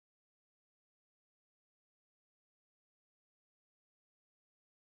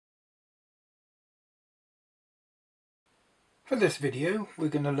For this video we're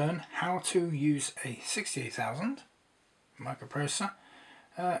going to learn how to use a 68000 microprocessor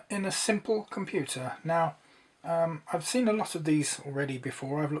in a simple computer. Now I've seen a lot of these already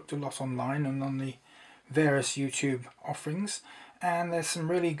before. I've looked a lot online and on the various YouTube offerings, and there's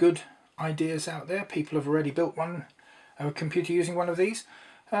some really good ideas out there. People have already built a computer using one of these,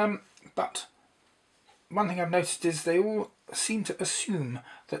 but one thing I've noticed is they all seem to assume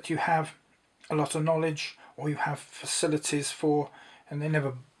that you have a lot of knowledge or you have facilities for, and they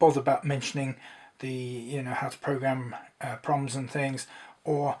never bother about mentioning the how to program proms and things,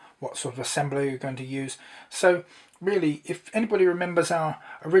 or what sort of assembler you're going to use. So really, if anybody remembers our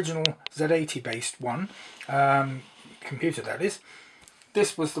original Z80 based one, computer that is,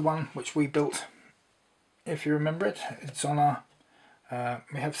 this was the one which we built. If you remember it, it's on our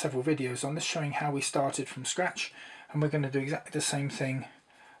we have several videos on this showing how we started from scratch, and we're going to do exactly the same thing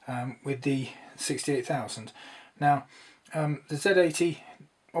with the 68000. Now the Z80,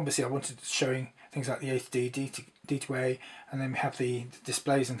 obviously I wanted to showing things like the A-to-D, D-to-A, and then we have the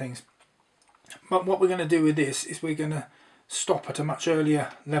displays and things. But what we're going to do with this is we're going to stop at a much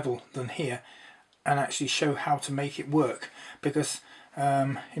earlier level than here and actually show how to make it work, because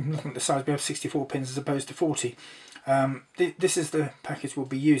if you look at the size, we have 64 pins as opposed to 40. This is the package we'll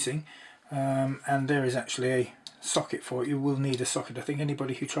be using, and there is actually a socket for it. You will need a socket. I think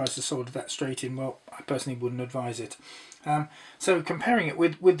anybody who tries to solder that straight in, well, I personally wouldn't advise it. So comparing it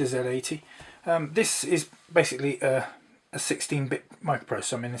with the Z80, this is basically a 16-bit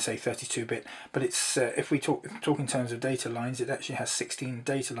microprocessor. I mean, they say 32-bit, but it's if we talk in terms of data lines, it actually has 16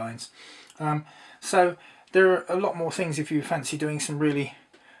 data lines. So there are a lot more things. If you fancy doing some really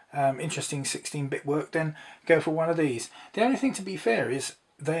interesting 16-bit work, then go for one of these. The only thing, to be fair, is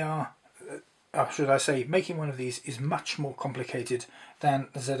they are, should I say, making one of these is much more complicated than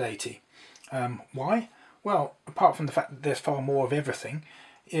the Z80. Why? Well, apart from the fact that there's far more of everything,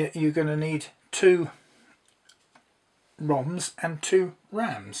 you're going to need 2 ROMs and 2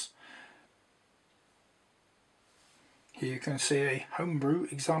 RAMs. Here you can see a homebrew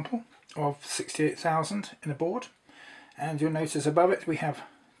example of 68000 in a board, and you'll notice above it we have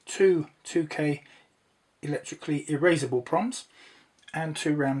 2 2K electrically erasable proms and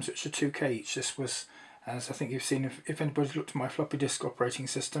 2 RAMs which are 2K each. This was, as I think you've seen, if anybody's looked at my floppy disk operating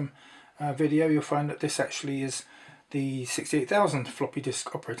system video, you'll find that this actually is the 68000 floppy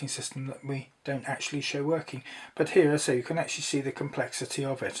disk operating system that we don't actually show working. But here, so you can actually see the complexity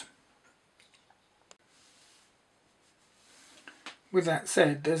of it. With that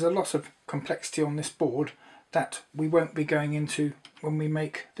said, there's a lot of complexity on this board that we won't be going into when we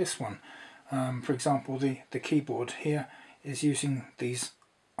make this one. For example, the keyboard here is using these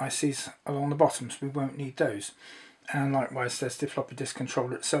ICs along the bottom, so we won't need those. And likewise there's the floppy disk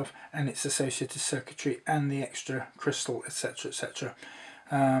controller itself and its associated circuitry and the extra crystal, etc, etc.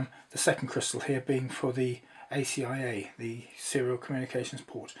 The second crystal here being for the ACIA, the serial communications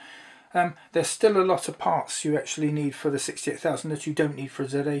port. There's still a lot of parts you actually need for the 68000 that you don't need for a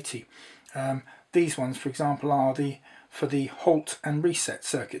Z80. These ones, for example, are for the halt and reset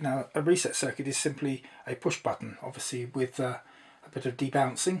circuit. Now, a reset circuit is simply a push button, obviously with a bit of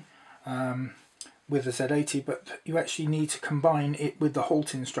debouncing with the Z80, but you actually need to combine it with the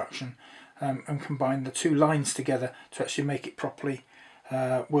halt instruction and combine the 2 lines together to actually make it properly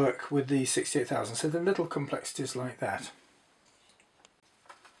work with the 68000. So there are little complexities like that.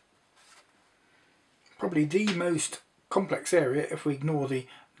 Probably the most complex area, if we ignore the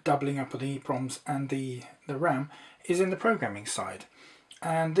doubling up of the EPROMs and the RAM, is in the programming side.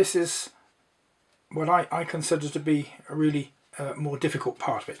 And this is what I consider to be a really more difficult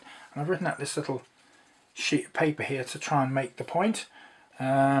part of it. And I've written out this little sheet of paper here to try and make the point.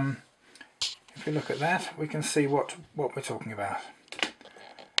 If we look at that, we can see what we're talking about.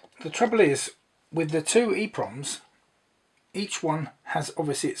 The trouble is, with the 2 EPROMs, each one has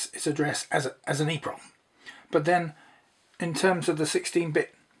obviously its address as an EPROM. But then, in terms of the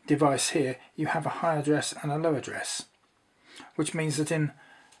 16-bit device here, you have a high address and a low address, which means that in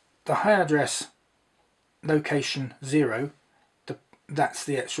the high address location 0, that's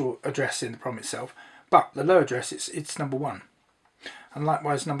the actual address in the PROM itself, but the low address, it's number 1. And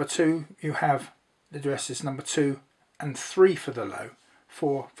likewise number 2, you have the addresses number 2 and 3 for the low,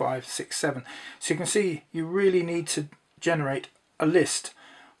 4, 5, 6, 7. So you can see you really need to generate a list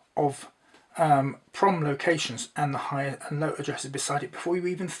of PROM locations and the high and low addresses beside it before you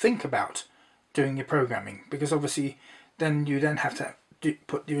even think about doing your programming, because obviously then you have to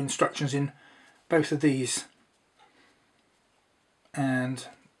put your instructions in both of these and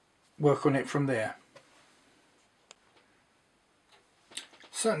work on it from there.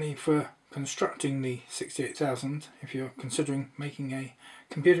 Certainly for constructing the 68000, if you're considering making a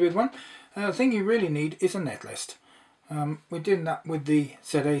computer with one, the thing you really need is a netlist. We're doing that with the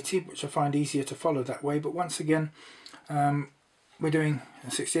Z80, which I find easier to follow that way, but once again we're doing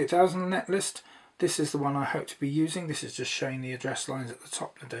a 68000 netlist. This is the one I hope to be using. This is just showing the address lines at the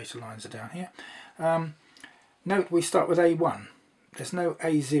top, the data lines are down here. Note we start with A1. There's no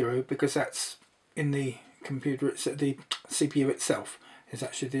A0 because that's in the computer, it's the CPU itself is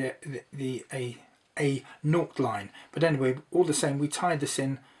actually the A0 line. But anyway, all the same, we tied this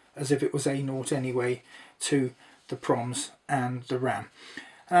in as if it was A0 anyway to the PROMs and the RAM.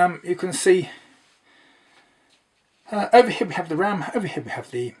 You can see over here we have the RAM, over here we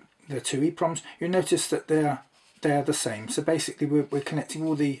have the two EEPROMs. You'll notice that they're the same. So basically we're connecting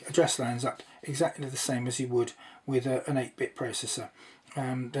all the address lines up exactly the same as you would with an 8-bit processor.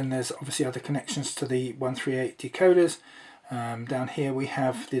 Then there's obviously other connections to the 138 decoders. Down here we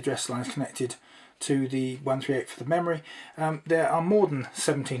have the address lines connected to the 138 for the memory. There are more than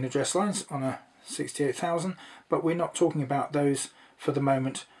 17 address lines on a 68000, but we're not talking about those for the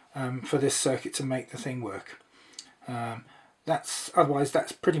moment for this circuit to make the thing work. Otherwise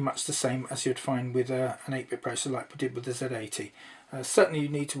that's pretty much the same as you'd find with an 8-bit processor like we did with the Z80. Certainly you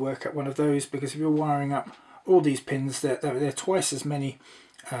need to work at one of those, because if you're wiring up all these pins, they're twice as many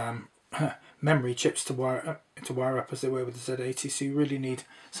memory chips to wire up as they were with the Z80, so you really need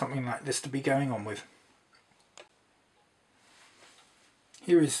something like this to be going on with.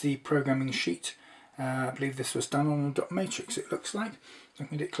 Here is the programming sheet. I believe this was done on a dot matrix, it looks like,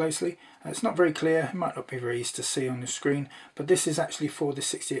 looking at it closely. It's not very clear, it might not be very easy to see on the screen, but this is actually for the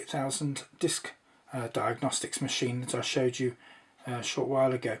 68000 disk diagnostics machine that I showed you a short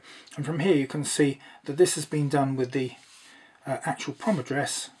while ago. And from here you can see that this has been done with the actual PROM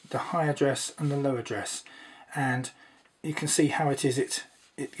address, the high address and the low address, and you can see how it is,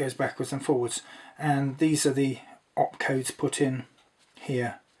 it goes backwards and forwards, and these are the opcodes put in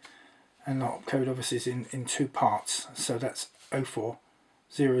here, and the opcode obviously is in two parts, so that's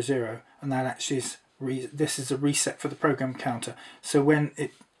 0400, and that actually is this is a reset for the program counter. So when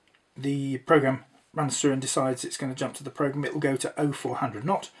the program runs through and decides it's going to jump to the program, it will go to 0400,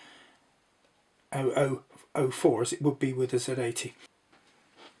 not 0004 as it would be with a Z80.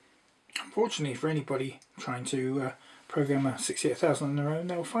 Unfortunately for anybody trying to program a 68000 on their own,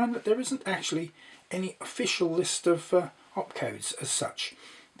 they'll find that there isn't actually any official list of opcodes as such.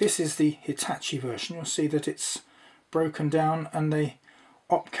 This is the Hitachi version. You'll see that it's broken down and they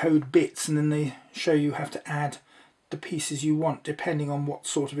opcode bits, and then they show you have to add the pieces you want depending on what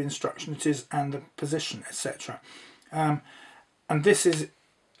sort of instruction it is and the position, etc. And this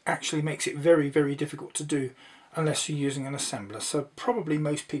actually makes it very, very difficult to do unless you're using an assembler. So probably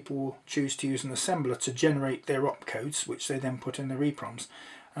most people will choose to use an assembler to generate their opcodes, which they then put in their EEPROMs.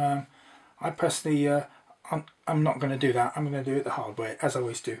 I personally, I'm not going to do that. I'm going to do it the hard way, as I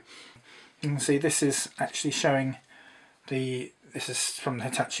always do. You can see this is actually showing this is from the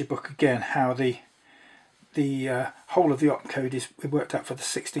Hitachi book again, how the whole of the opcode is worked out for the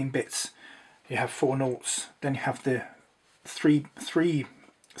 16 bits. You have 4 noughts, then you have the three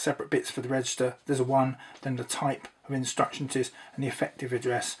separate bits for the register. There's a 1, then the type of instruction it is, and the effective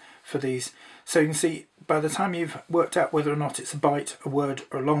address for these. So you can see by the time you've worked out whether or not it's a byte, a word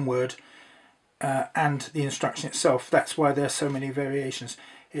or a long word, and the instruction itself, that's why there's so many variations.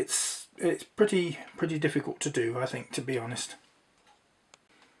 It's pretty difficult to do, I think, to be honest.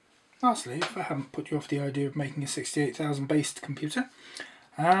 Lastly, if I haven't put you off the idea of making a 68000 based computer,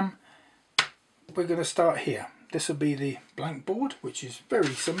 we're going to start here. This will be the blank board, which is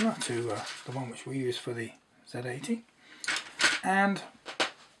very similar to the one which we use for the Z80, and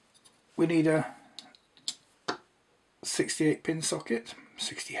we need a 64 pin socket,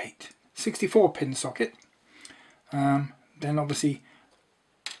 then obviously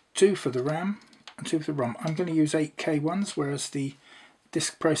 2 for the RAM and 2 for the ROM. I'm going to use 8K ones, whereas the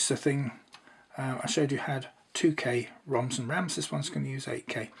disk processor thing I showed you had 2K ROMs and RAMs. This one's going to use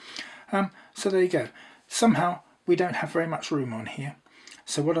 8K. So there you go. Somehow we don't have very much room on here,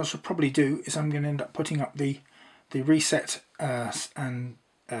 so what I should probably do is I'm going to end up putting up the reset and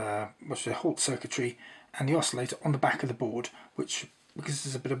what's the halt circuitry and the oscillator on the back of the board, which, because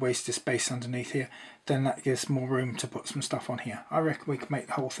there's a bit of wasted space underneath here, then that gives more room to put some stuff on here. I reckon we can make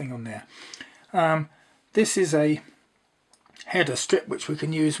the whole thing on there. This is a header strip which we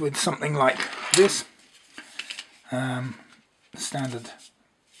can use with something like this, standard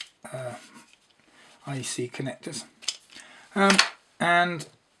IEC connectors, and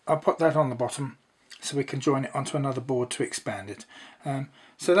I'll put that on the bottom so we can join it onto another board to expand it.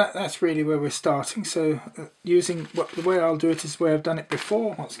 So that's really where we're starting. So using the way I'll do it is the way I've done it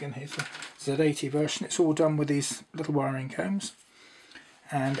before. Once again, here's the Z80 version. It's all done with these little wiring combs,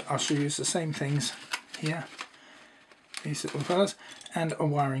 and I shall use the same things here, these little fellas, and a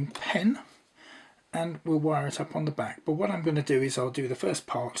wiring pen, and we'll wire it up on the back. But what I'm going to do is I'll do the first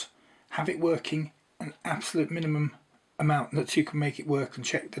part, have it working an absolute minimum amount that you can make it work, and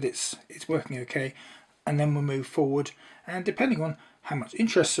check that it's working okay, and then we'll move forward. And depending on how much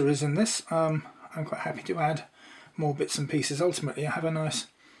interest there is in this, I'm quite happy to add more bits and pieces. Ultimately, I have a nice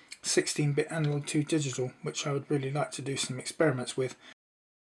 16-bit analog to digital, which I would really like to do some experiments with,